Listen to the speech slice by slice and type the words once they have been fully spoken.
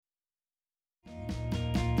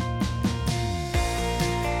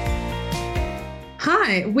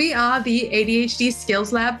Hi, we are the ADHD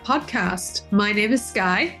Skills Lab podcast. My name is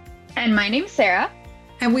Sky. And my name's Sarah.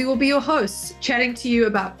 And we will be your hosts, chatting to you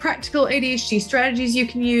about practical ADHD strategies you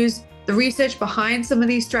can use, the research behind some of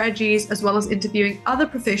these strategies, as well as interviewing other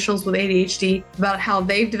professionals with ADHD about how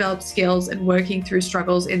they've developed skills and working through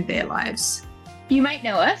struggles in their lives. You might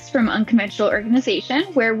know us from Unconventional Organization,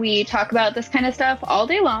 where we talk about this kind of stuff all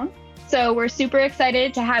day long. So we're super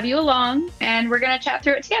excited to have you along, and we're going to chat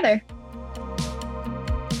through it together.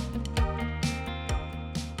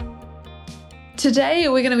 Today,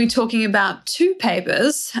 we're going to be talking about two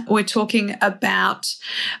papers. We're talking about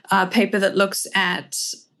a paper that looks at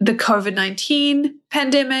the COVID-19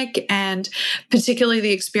 pandemic and particularly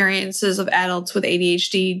the experiences of adults with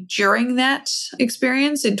ADHD during that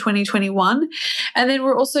experience in 2021. And then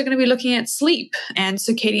we're also going to be looking at sleep and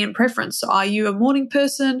circadian preference. So are you a morning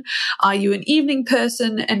person? Are you an evening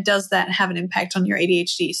person? And does that have an impact on your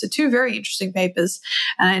ADHD? So two very interesting papers.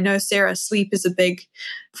 And I know, Sarah, sleep is a big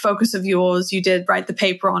focus of yours. You did write the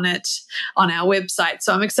paper on it on our website.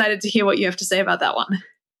 So I'm excited to hear what you have to say about that one.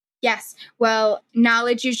 Yes. Well,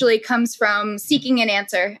 knowledge usually comes from seeking an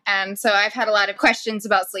answer. And so I've had a lot of questions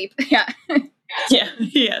about sleep.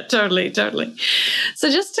 Yeah, totally.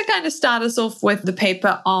 So just to kind of start us off with the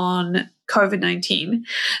paper on COVID-19.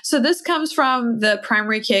 So this comes from the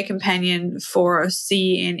Primary Care Companion for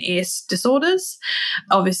CNS Disorders,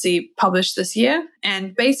 obviously published this year.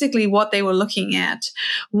 And basically what they were looking at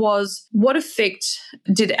was what effect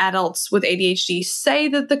did adults with ADHD say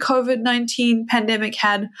that the COVID-19 pandemic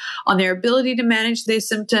had on their ability to manage their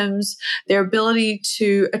symptoms, their ability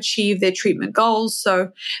to achieve their treatment goals,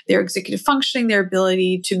 so their executive functioning, their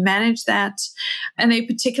ability to manage that. And they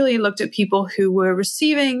particularly looked at people who were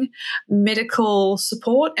receiving medical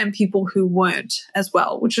support and people who weren't as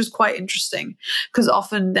well, which is quite interesting because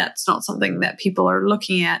often that's not something that people are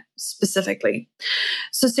looking at specifically.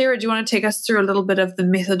 So Sarah, do you want to take us through a little bit of the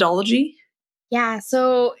methodology? Yeah,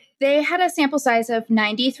 so they had a sample size of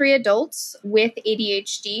 93 adults with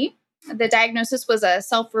ADHD. The diagnosis was a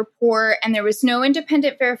self-report and there was no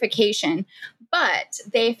independent verification, but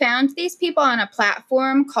they found these people on a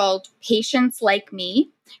platform called Patients Like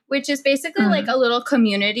Me, which is basically like a little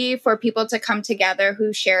community for people to come together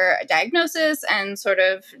who share a diagnosis and sort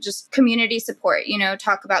of just community support,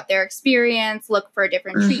 talk about their experience, look for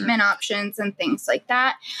different treatment options and things like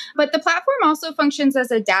that. But the platform also functions as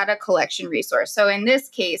a data collection resource. So in this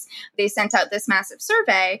case, they sent out this massive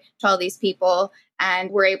survey to all these people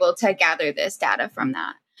and were able to gather this data from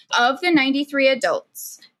that. Of the 93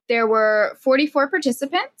 adults, there were 44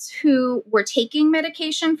 participants who were taking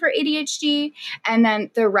medication for ADHD, and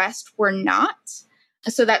then the rest were not.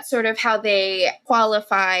 So that's sort of how they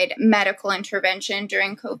qualified medical intervention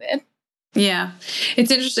during COVID. Yeah, it's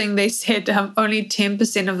interesting. They said only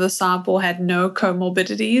 10% of the sample had no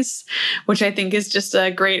comorbidities, which I think is just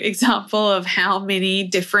a great example of how many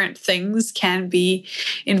different things can be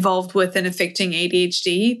involved with and affecting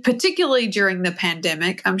ADHD, particularly during the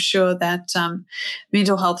pandemic. I'm sure that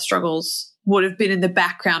mental health struggles would have been in the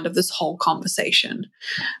background of this whole conversation,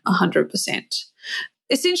 100%.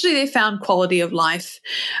 Essentially, they found quality of life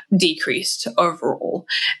decreased overall.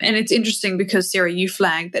 And it's interesting because, Sarah, you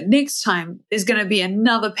flagged that next time there's going to be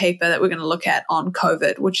another paper that we're going to look at on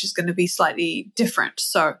COVID, which is going to be slightly different.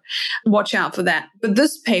 So watch out for that. But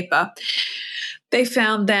this paper, they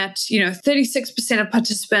found that, 36% of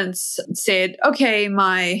participants said, okay,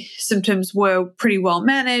 my symptoms were pretty well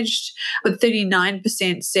managed, but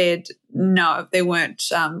 39% said no, they weren't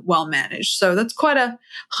well managed. So that's quite a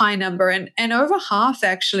high number. And over half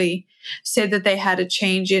actually said that they had a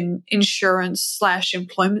change in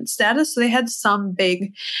insurance/employment status. So they had some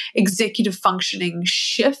big executive functioning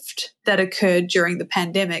shift that occurred during the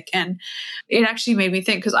pandemic. And it actually made me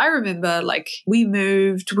think, because I remember we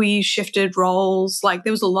moved, we shifted roles,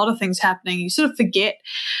 there was a lot of things happening. You sort of forget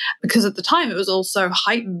because at the time it was also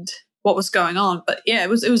heightened what was going on. But yeah, it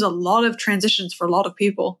was a lot of transitions for a lot of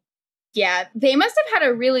people. Yeah, they must have had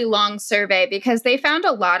a really long survey because they found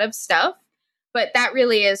a lot of stuff. But that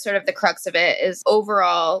really is sort of the crux of it, is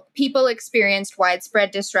overall people experienced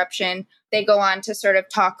widespread disruption. They go on to sort of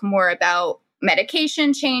talk more about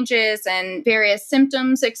medication changes and various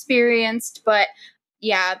symptoms experienced. But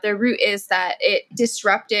yeah, the root is that it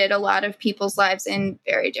disrupted a lot of people's lives in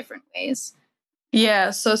very different ways. Yeah,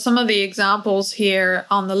 so some of the examples here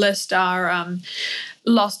on the list are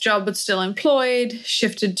lost job but still employed,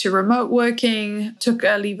 shifted to remote working, took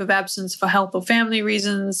a leave of absence for health or family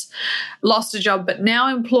reasons, lost a job but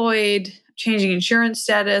now employed, changing insurance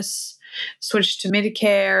status, switched to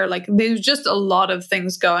Medicare. There's just a lot of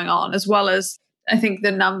things going on, as well as I think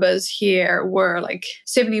the numbers here were like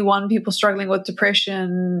 71 people struggling with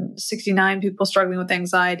depression, 69 people struggling with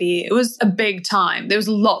anxiety. It was a big time. There was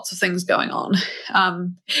lots of things going on.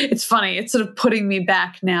 It's funny. It's sort of putting me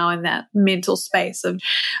back now in that mental space of,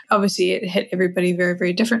 obviously it hit everybody very,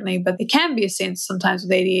 very differently, but there can be a sense sometimes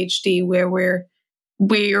with ADHD where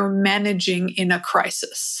we're managing in a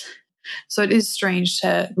crisis. So it is strange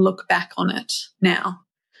to look back on it now.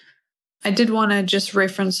 I did want to just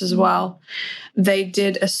reference as well, they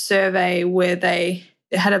did a survey where they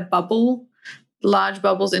had a bubble. Large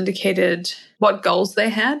bubbles indicated what goals they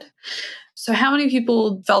had. So how many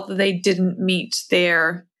people felt that they didn't meet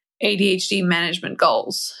their ADHD management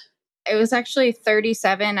goals? It was actually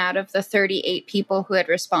 37 out of the 38 people who had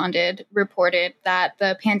responded reported that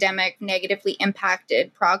the pandemic negatively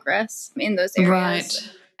impacted progress in those areas.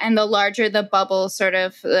 Right. And the larger the bubble, sort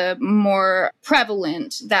of the more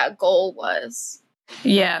prevalent that goal was.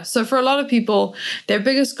 Yeah. So for a lot of people, their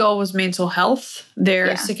biggest goal was mental health.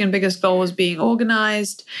 Their second biggest goal was being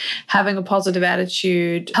organized, having a positive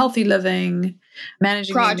attitude, healthy living,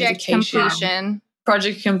 managing their medication.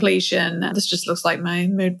 Project completion. This just looks like my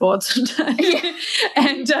mood board sometimes. Yeah.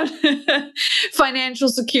 And financial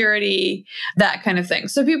security, that kind of thing.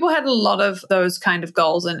 So people had a lot of those kind of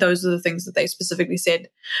goals, and those are the things that they specifically said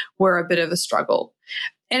were a bit of a struggle.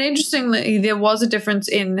 And interestingly, there was a difference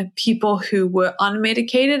in people who were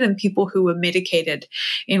unmedicated and people who were medicated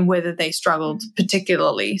in whether they struggled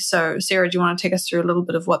particularly. So Sarah, do you want to take us through a little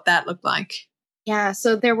bit of what that looked like? Yeah,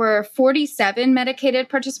 so there were 47 medicated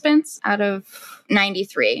participants out of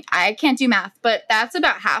 93. I can't do math, but that's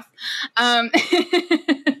about half.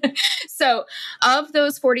 So of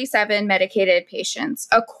those 47 medicated patients,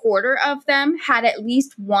 a quarter of them had at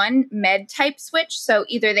least one med type switch. So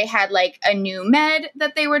either they had like a new med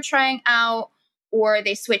that they were trying out, or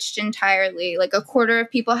they switched entirely. Like a quarter of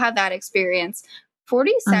people had that experience.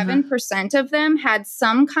 47% of them had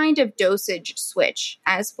some kind of dosage switch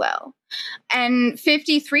as well. And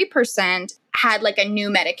 53% had like a new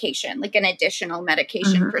medication, like an additional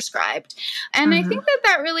medication prescribed. And I think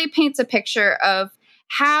that really paints a picture of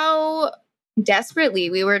how desperately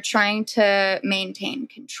we were trying to maintain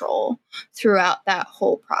control throughout that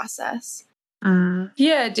whole process.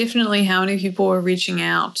 Yeah, definitely how many people were reaching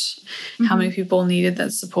out, how many people needed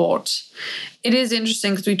that support. It is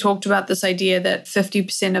interesting because we talked about this idea that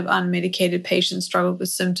 50% of unmedicated patients struggled with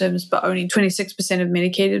symptoms, but only 26% of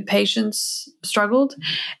medicated patients struggled,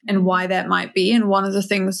 and why that might be. And one of the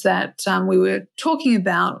things that we were talking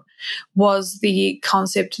about was the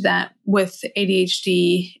concept that with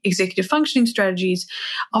ADHD executive functioning strategies,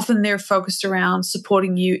 often they're focused around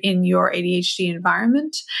supporting you in your ADHD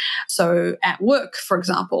environment. So at work, for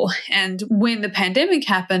example, and when the pandemic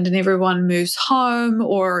happened and everyone moves home,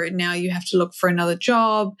 or now you have to look for another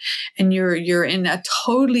job and you're in a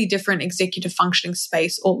totally different executive functioning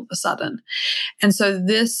space all of a sudden. And so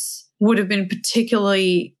this would have been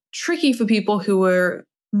particularly tricky for people who were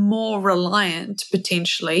more reliant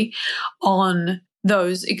potentially on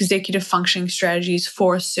those executive functioning strategies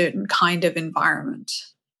for a certain kind of environment.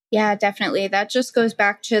 Yeah, definitely. That just goes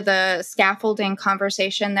back to the scaffolding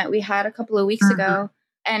conversation that we had a couple of weeks ago.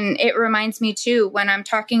 And it reminds me too, when I'm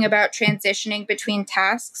talking about transitioning between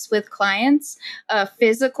tasks with clients, a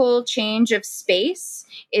physical change of space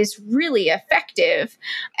is really effective.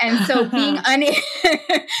 And so being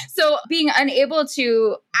unable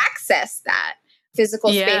to access that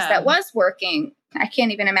physical space that was working, I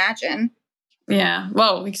can't even imagine. Yeah,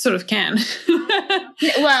 well, we sort of can.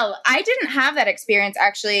 Well, I didn't have that experience,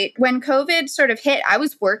 actually. When COVID sort of hit, I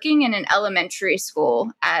was working in an elementary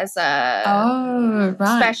school as a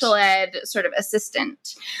special ed sort of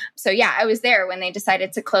assistant. So yeah, I was there when they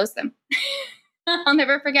decided to close them. I'll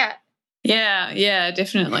never forget. Yeah,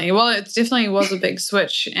 definitely. Well, it definitely was a big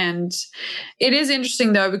switch. And it is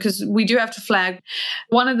interesting, though, because we do have to flag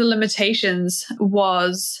one of the limitations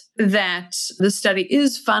was that the study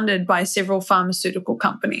is funded by several pharmaceutical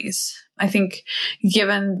companies. I think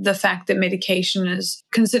given the fact that medication is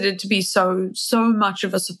considered to be so much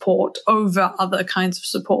of a support over other kinds of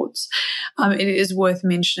supports, it is worth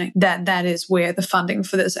mentioning that that is where the funding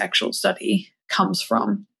for this actual study comes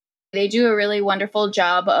from. They do a really wonderful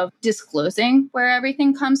job of disclosing where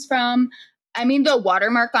everything comes from. I mean, the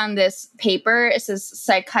watermark on this paper, it says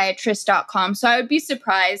psychiatrist.com. So I would be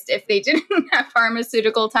surprised if they didn't have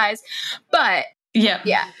pharmaceutical ties. But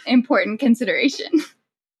yeah, important consideration.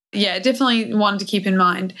 Yeah, definitely one to keep in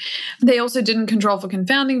mind. They also didn't control for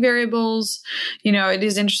confounding variables. It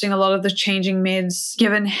is interesting, a lot of the changing meds,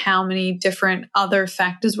 given how many different other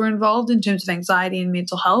factors were involved in terms of anxiety and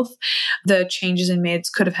mental health, the changes in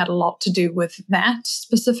meds could have had a lot to do with that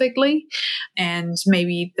specifically. And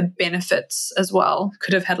maybe the benefits as well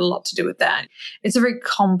could have had a lot to do with that. It's a very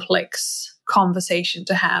complex conversation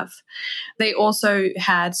to have. They also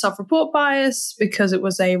had self-report bias because it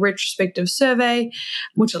was a retrospective survey,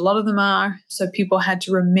 which a lot of them are. So people had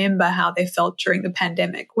to remember how they felt during the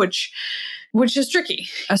pandemic, which is tricky,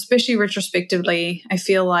 especially retrospectively. I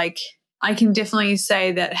feel like I can definitely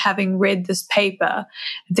say that having read this paper,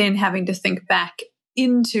 then having to think back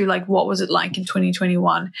into like what was it like in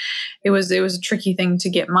 2021, it was a tricky thing to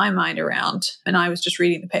get my mind around. And I was just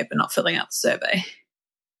reading the paper, not filling out the survey.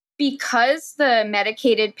 Because the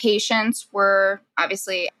medicated patients were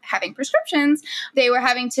obviously having prescriptions, they were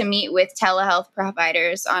having to meet with telehealth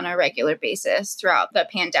providers on a regular basis throughout the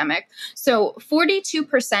pandemic. So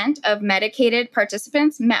 42% of medicated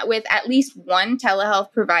participants met with at least one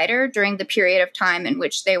telehealth provider during the period of time in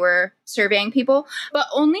which they were surveying people, but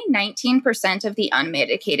only 19% of the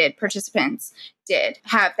unmedicated participants did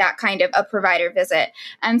have that kind of a provider visit.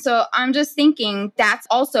 And so I'm just thinking that's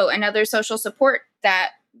also another social support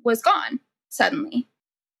that was gone suddenly.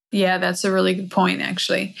 Yeah, that's a really good point,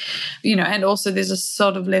 actually. And also there's a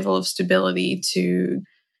sort of level of stability to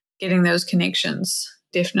getting those connections,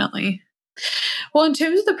 definitely. Well, in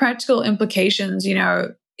terms of the practical implications,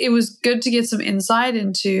 it was good to get some insight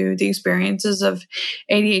into the experiences of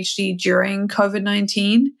ADHD during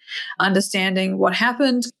COVID-19, understanding what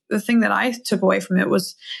happened. The thing that I took away from it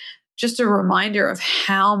was just a reminder of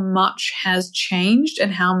how much has changed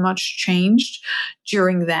and how much changed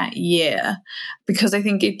during that year, because I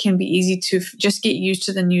think it can be easy to just get used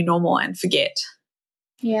to the new normal and forget.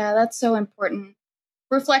 Yeah, that's so important.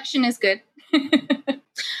 Reflection is good.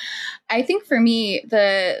 I think for me,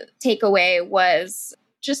 the takeaway was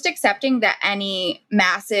just accepting that any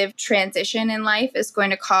massive transition in life is going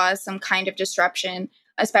to cause some kind of disruption,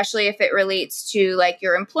 especially if it relates to like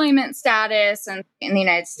your employment status, and in the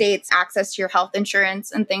United States, access to your health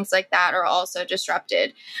insurance and things like that are also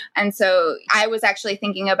disrupted. And so I was actually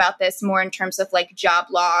thinking about this more in terms of like job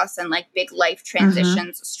loss and like big life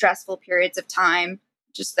transitions, stressful periods of time,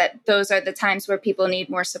 just that those are the times where people need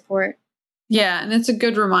more support. Yeah, and it's a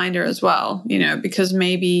good reminder as well, because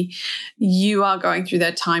maybe you are going through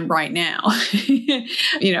that time right now.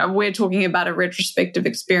 We're talking about a retrospective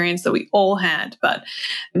experience that we all had, but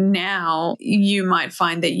now you might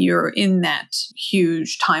find that you're in that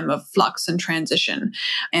huge time of flux and transition.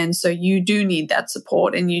 And so you do need that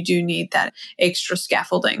support and you do need that extra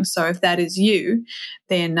scaffolding. So if that is you,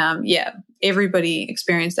 then everybody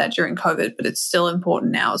experienced that during COVID, but it's still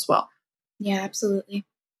important now as well. Yeah, absolutely.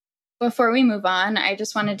 Before we move on, I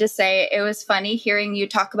just wanted to say it was funny hearing you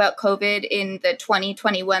talk about COVID in the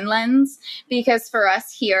 2021 lens, because for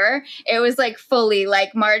us here, it was like fully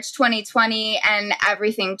like March 2020 and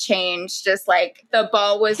everything changed. Just like the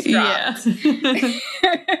ball was dropped. Yeah.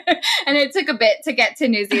 And it took a bit to get to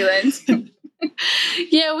New Zealand.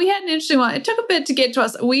 Yeah, we had an interesting one. It took a bit to get to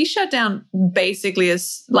us. We shut down basically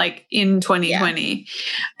as like in 2020.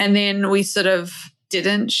 And then we sort of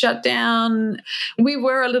didn't shut down. We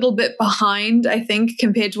were a little bit behind, I think,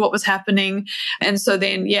 compared to what was happening. And so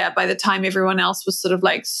then, by the time everyone else was sort of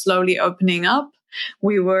like slowly opening up,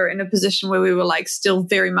 we were in a position where we were like still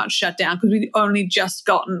very much shut down because we'd only just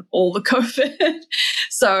gotten all the COVID.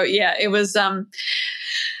 So it was an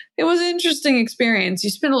interesting experience. You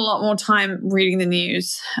spend a lot more time reading the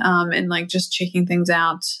news and like just checking things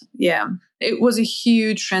out. Yeah. It was a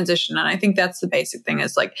huge transition. And I think that's the basic thing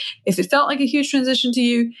is like, if it felt like a huge transition to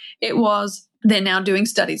you, it was. They're now doing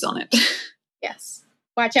studies on it. Yes.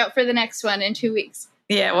 Watch out for the next one in 2 weeks.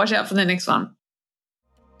 Yeah, watch out for the next one.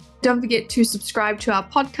 Don't forget to subscribe to our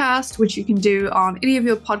podcast, which you can do on any of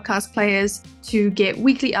your podcast players to get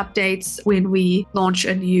weekly updates when we launch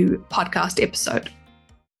a new podcast episode.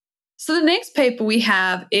 So the next paper we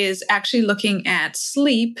have is actually looking at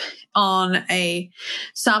sleep on a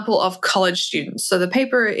sample of college students. So the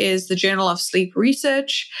paper is the Journal of Sleep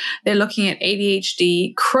Research. They're looking at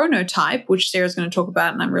ADHD chronotype, which Sarah's going to talk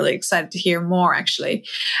about, and I'm really excited to hear more actually,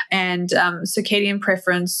 and circadian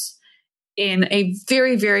preference in a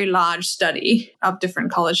very, very large study of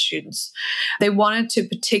different college students. They wanted to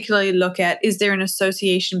particularly look at, is there an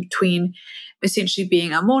association between essentially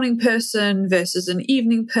being a morning person versus an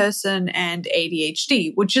evening person and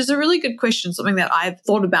ADHD, which is a really good question, something that I've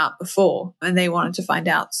thought about before, and they wanted to find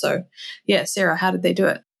out. So, Sarah, how did they do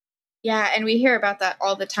it? Yeah, and we hear about that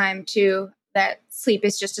all the time too. that sleep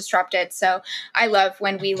is just disrupted. So I love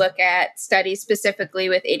when we look at studies specifically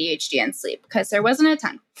with ADHD and sleep, because there wasn't a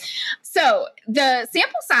ton. So the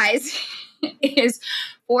sample size is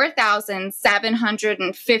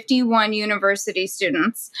 4,751 university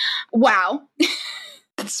students. Wow.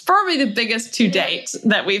 It's probably the biggest to date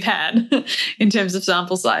that we've had in terms of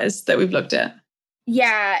sample size that we've looked at.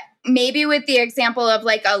 Yeah, maybe with the example of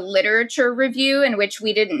like a literature review in which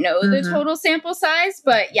we didn't know the total sample size.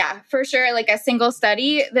 But yeah, for sure, like a single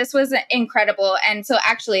study, this was incredible. And so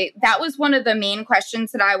actually, that was one of the main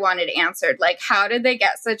questions that I wanted answered. Like, how did they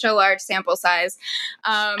get such a large sample size?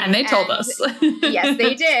 And they told us. Yes,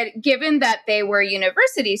 they did. Given that they were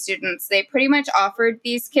university students, they pretty much offered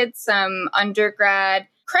these kids some undergrad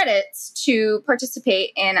credits to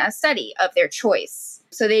participate in a study of their choice.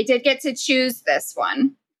 So they did get to choose this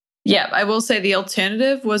one. Yeah, I will say the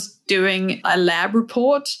alternative was doing a lab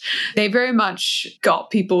report. They very much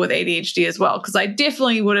got people with ADHD as well, because I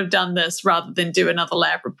definitely would have done this rather than do another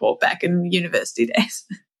lab report back in university days.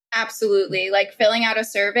 Absolutely. Like filling out a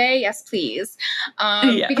survey. Yes, please.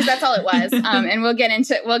 Because that's all it was. And we'll get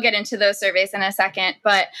into those surveys in a second.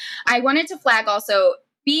 But I wanted to flag also,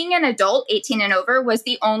 being an adult 18 and over was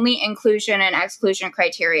the only inclusion and exclusion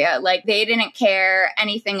criteria. Like they didn't care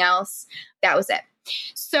anything else. That was it.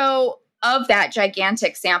 So of that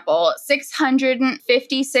gigantic sample,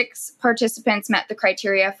 656 participants met the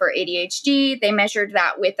criteria for ADHD. They measured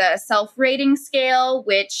that with a self-rating scale,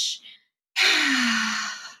 which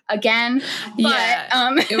again, but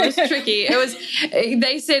it was tricky.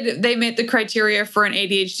 They said they met the criteria for an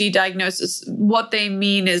ADHD diagnosis. What they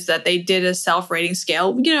mean is that they did a self-rating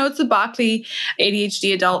scale. You know, it's the Barkley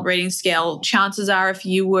ADHD adult rating scale. Chances are if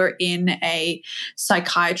you were in a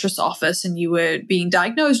psychiatrist's office and you were being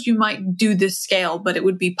diagnosed, you might do this scale, but it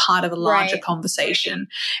would be part of a larger conversation.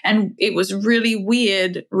 And it was really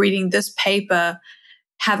weird reading this paper,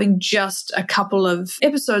 having just a couple of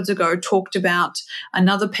episodes ago talked about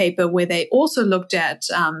another paper where they also looked at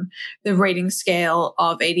the rating scale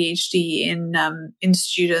of ADHD in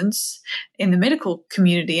students in the medical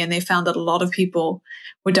community, and they found that a lot of people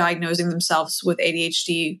were diagnosing themselves with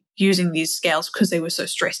ADHD using these scales because they were so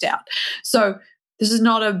stressed out. So this is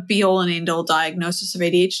not a be-all and end-all diagnosis of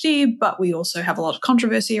ADHD, but we also have a lot of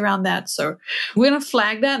controversy around that. So we're going to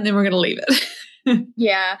flag that and then we're going to leave it.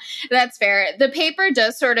 Yeah, that's fair. The paper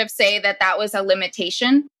does sort of say that that was a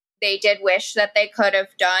limitation. They did wish that they could have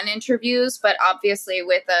done interviews, but obviously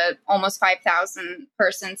with a almost 5,000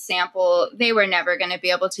 person sample, they were never going to be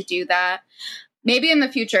able to do that. Maybe in the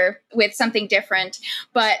future with something different,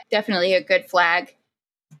 but definitely a good flag.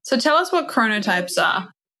 So tell us what chronotypes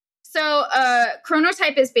are. So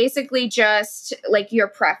chronotype is basically just like your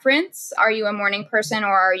preference. Are you a morning person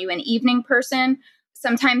or are you an evening person?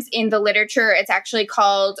 Sometimes in the literature, it's actually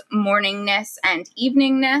called morningness and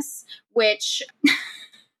eveningness, which,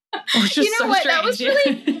 you know what, that was really,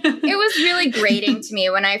 it was really grating to me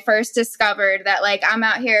when I first discovered that, like, I'm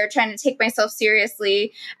out here trying to take myself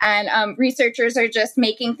seriously and researchers are just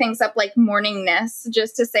making things up like morningness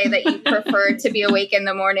just to say that you prefer to be awake in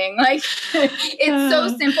the morning. Like, it's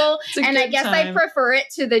so simple. And I guess I prefer it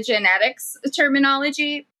to the genetics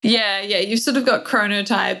terminology. Yeah. You've sort of got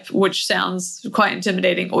chronotype, which sounds quite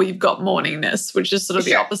intimidating, or you've got morningness, which is sort of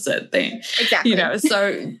the opposite thing. Exactly. You know,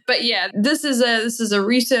 so, but yeah, this is a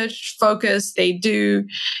research focus. They do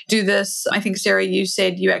this. I think, Sarah, you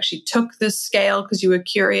said you actually took this scale because you were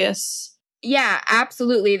curious. Yeah,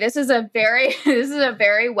 absolutely. This is a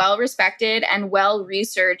very well respected and well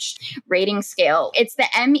researched rating scale. It's the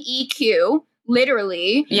MEQ.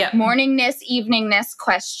 Literally, morningness, eveningness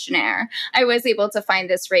questionnaire. I was able to find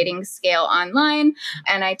this rating scale online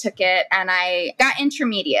and I took it and I got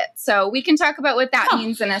intermediate. So we can talk about what that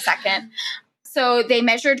means in a second. So they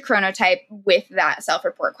measured chronotype with that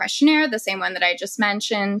self-report questionnaire, the same one that I just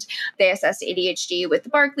mentioned. They assessed ADHD with the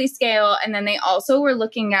Barkley scale. And then they also were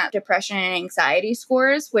looking at depression and anxiety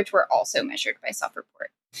scores, which were also measured by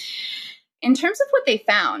self-report. In terms of what they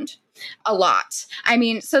found, a lot. I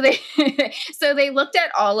mean, so they looked at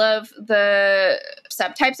all of the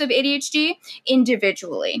subtypes of ADHD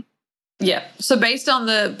individually. Yeah. So based on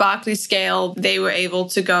the Barkley scale, they were able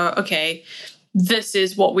to go, okay, this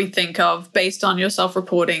is what we think of based on your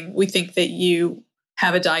self-reporting. We think that you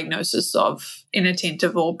have a diagnosis of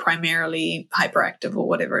inattentive or primarily hyperactive or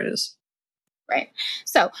whatever it is. Right.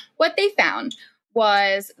 So what they found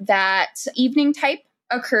was that evening type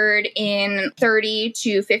occurred in 30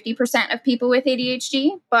 to 50% of people with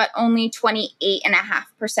ADHD, but only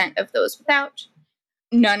 28.5% of those without.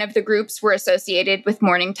 None of the groups were associated with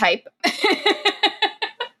morning type.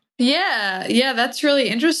 Yeah, that's really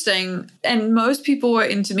interesting. And most people were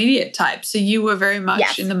intermediate type, so you were very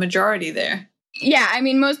much in the majority there. Yeah, I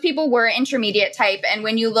mean, most people were intermediate type. And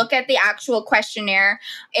when you look at the actual questionnaire,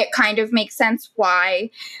 it kind of makes sense why.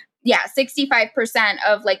 Yeah, 65%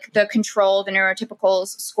 of like the control, the neurotypicals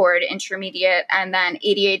scored intermediate, and then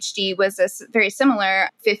ADHD was very similar,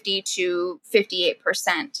 50 to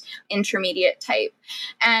 58% intermediate type.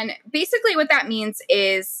 And basically what that means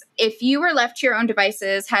is if you were left to your own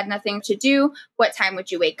devices, had nothing to do, what time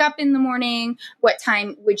would you wake up in the morning? What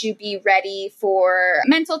time would you be ready for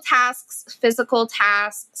mental tasks, physical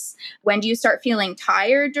tasks? When do you start feeling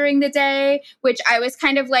tired during the day? Which I was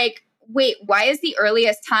kind of like, wait, why is the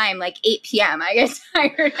earliest time like 8 p.m.? I get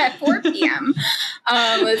tired at 4 p.m.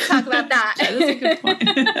 Let's talk about that. That is a good point.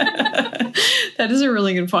 That is a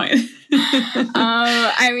really good point.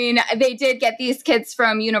 I mean, they did get these kids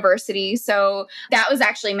from university, so that was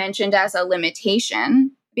actually mentioned as a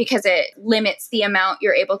limitation because it limits the amount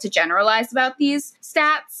you're able to generalize about these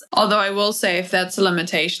stats. Although I will say if that's a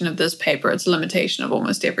limitation of this paper, it's a limitation of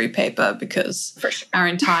almost every paper because for sure. Our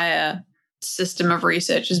entire system of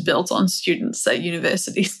research is built on students at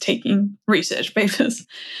universities taking research papers,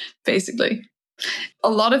 basically. A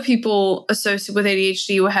lot of people associated with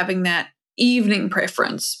ADHD were having that evening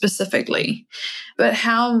preference specifically. But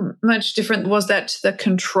how much different was that to the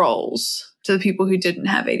controls, to the people who didn't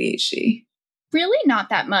have ADHD? Really not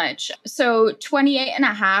that much. So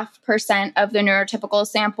 28.5% of the neurotypical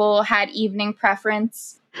sample had evening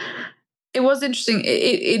preference. It was interesting.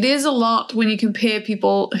 It is a lot when you compare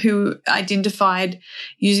people who identified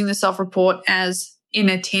using the self-report as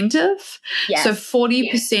inattentive. Yes. So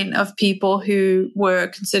 40% of people who were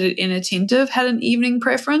considered inattentive had an evening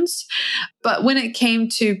preference. But when it came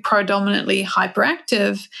to predominantly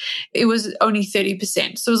hyperactive, it was only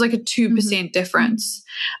 30%. So it was like a 2% difference.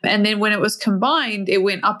 And then when it was combined, it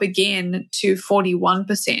went up again to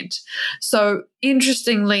 41%. So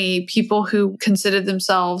interestingly, people who considered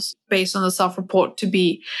themselves, based on the self-report, to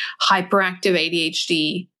be hyperactive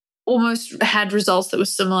ADHD almost had results that were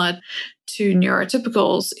similar to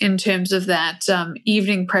neurotypicals in terms of that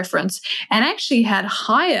evening preference, and actually had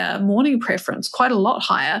higher morning preference, quite a lot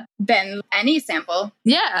higher than any sample.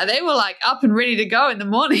 Yeah, they were like up and ready to go in the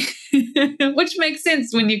morning, which makes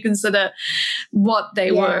sense when you consider what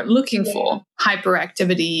they were looking for: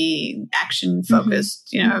 hyperactivity, action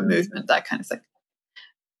focused, movement, that kind of thing.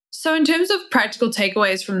 So in terms of practical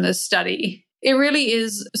takeaways from this study, it really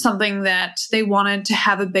is something that they wanted to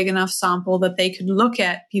have a big enough sample that they could look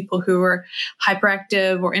at people who were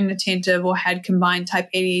hyperactive or inattentive or had combined type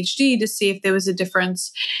ADHD to see if there was a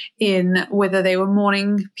difference in whether they were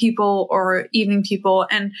morning people or evening people.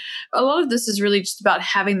 And a lot of this is really just about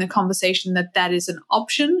having the conversation that is an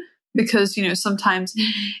option, because, sometimes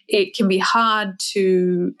it can be hard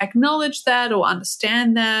to acknowledge that or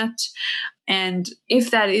understand that. And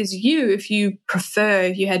if that is you, if you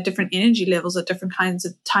had different energy levels at different kinds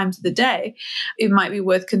of times of the day, it might be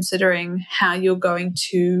worth considering how you're going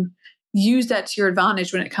to use that to your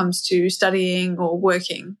advantage when it comes to studying or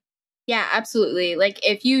working. Yeah, absolutely. Like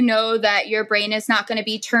if you know that your brain is not going to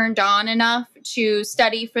be turned on enough to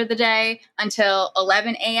study for the day until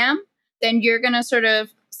 11 a.m., then you're going to sort of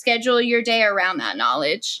schedule your day around that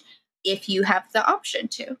knowledge if you have the option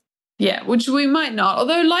to. Yeah, which we might not,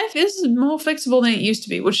 although life is more flexible than it used to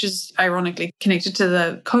be, which is ironically connected to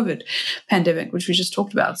the COVID pandemic, which we just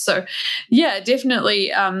talked about. So yeah, definitely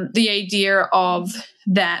the idea of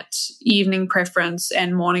that evening preference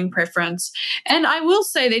and morning preference. And I will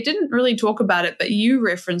say they didn't really talk about it, but you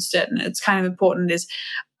referenced it, and it's kind of important, is,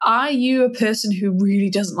 are you a person who really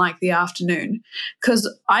doesn't like the afternoon?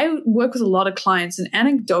 Because I work with a lot of clients, and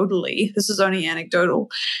anecdotally, this is only anecdotal,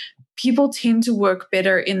 people tend to work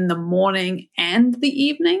better in the morning and the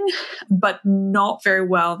evening, but not very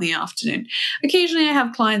well in the afternoon. Occasionally I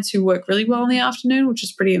have clients who work really well in the afternoon, which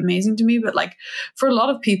is pretty amazing to me. But like for a lot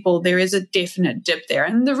of people, there is a definite dip there.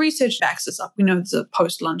 And the research backs this up. We know it's a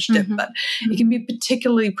post-lunch dip, but it can be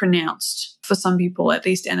particularly pronounced for some people, at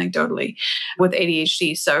least anecdotally, with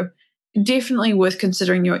ADHD. So definitely worth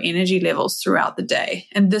considering your energy levels throughout the day.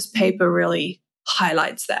 And this paper really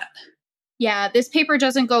highlights that. Yeah, this paper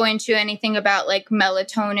doesn't go into anything about like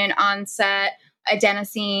melatonin onset,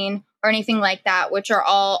 adenosine, or anything like that, which are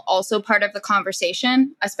all also part of the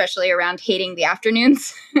conversation, especially around hating the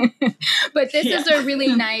afternoons. But this is a really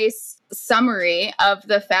nice summary of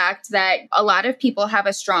the fact that a lot of people have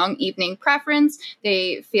a strong evening preference.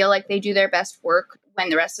 They feel like they do their best work when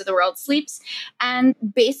the rest of the world sleeps. And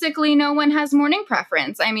basically no one has morning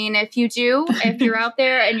preference. I mean, if you do, if you're out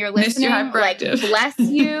there and you're listening, like, bless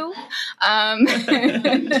you.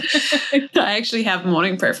 I actually have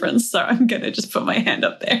morning preference, so I'm going to just put my hand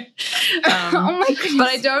up there. Oh my goodness. But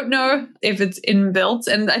I don't know if it's inbuilt.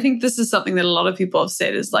 And I think this is something that a lot of people have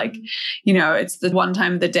said is like, it's the one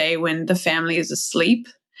time of the day when the family is asleep.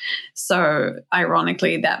 So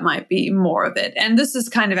ironically, that might be more of it. And this is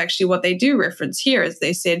kind of actually what they do reference here is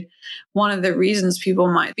they said one of the reasons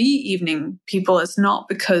people might be evening people is not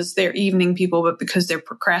because they're evening people, but because they're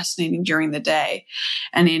procrastinating during the day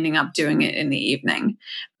and ending up doing it in the evening.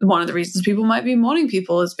 One of the reasons people might be morning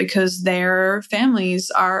people is because their families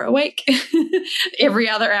are awake every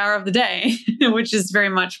other hour of the day, which is very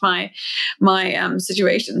much my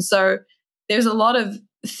situation. So there's a lot of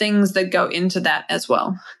things that go into that as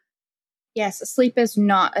well. Yes, sleep is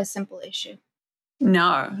not a simple issue.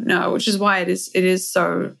 No, which is why it is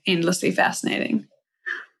so endlessly fascinating.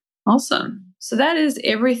 Awesome. So that is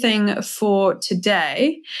everything for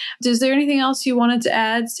today. Is there anything else you wanted to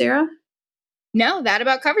add, Sarah? No, that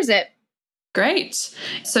about covers it. Great.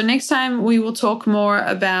 So next time we will talk more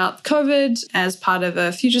about COVID as part of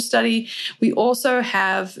a future study. We also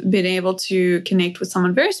have been able to connect with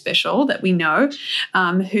someone very special that we know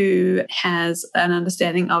who has an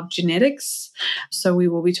understanding of genetics. So we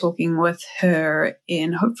will be talking with her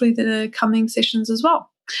in hopefully the coming sessions as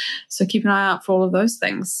well. So keep an eye out for all of those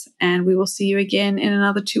things. And we will see you again in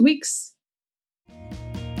another 2 weeks.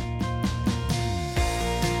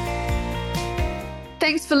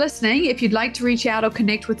 Thanks for listening. If you'd like to reach out or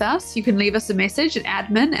connect with us, you can leave us a message at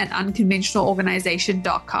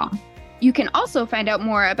admin@unconventionalorganization.com. You can also find out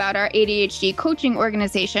more about our ADHD coaching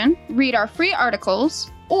organization, read our free articles,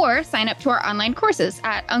 or sign up to our online courses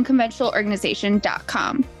at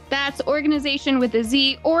unconventionalorganization.com. That's organization with a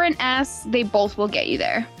Z or an S. They both will get you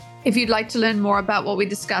there. If you'd like to learn more about what we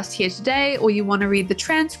discussed here today, or you want to read the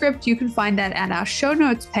transcript, you can find that at our show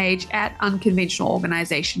notes page at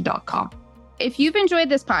unconventionalorganization.com. If you've enjoyed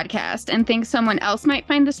this podcast and think someone else might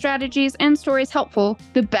find the strategies and stories helpful,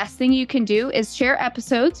 the best thing you can do is share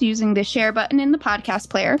episodes using the share button in the podcast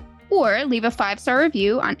player, or leave a 5-star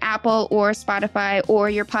review on Apple or Spotify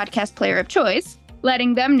or your podcast player of choice,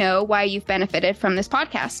 letting them know why you've benefited from this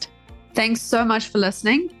podcast. Thanks so much for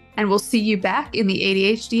listening, and we'll see you back in the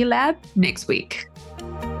ADHD lab next week.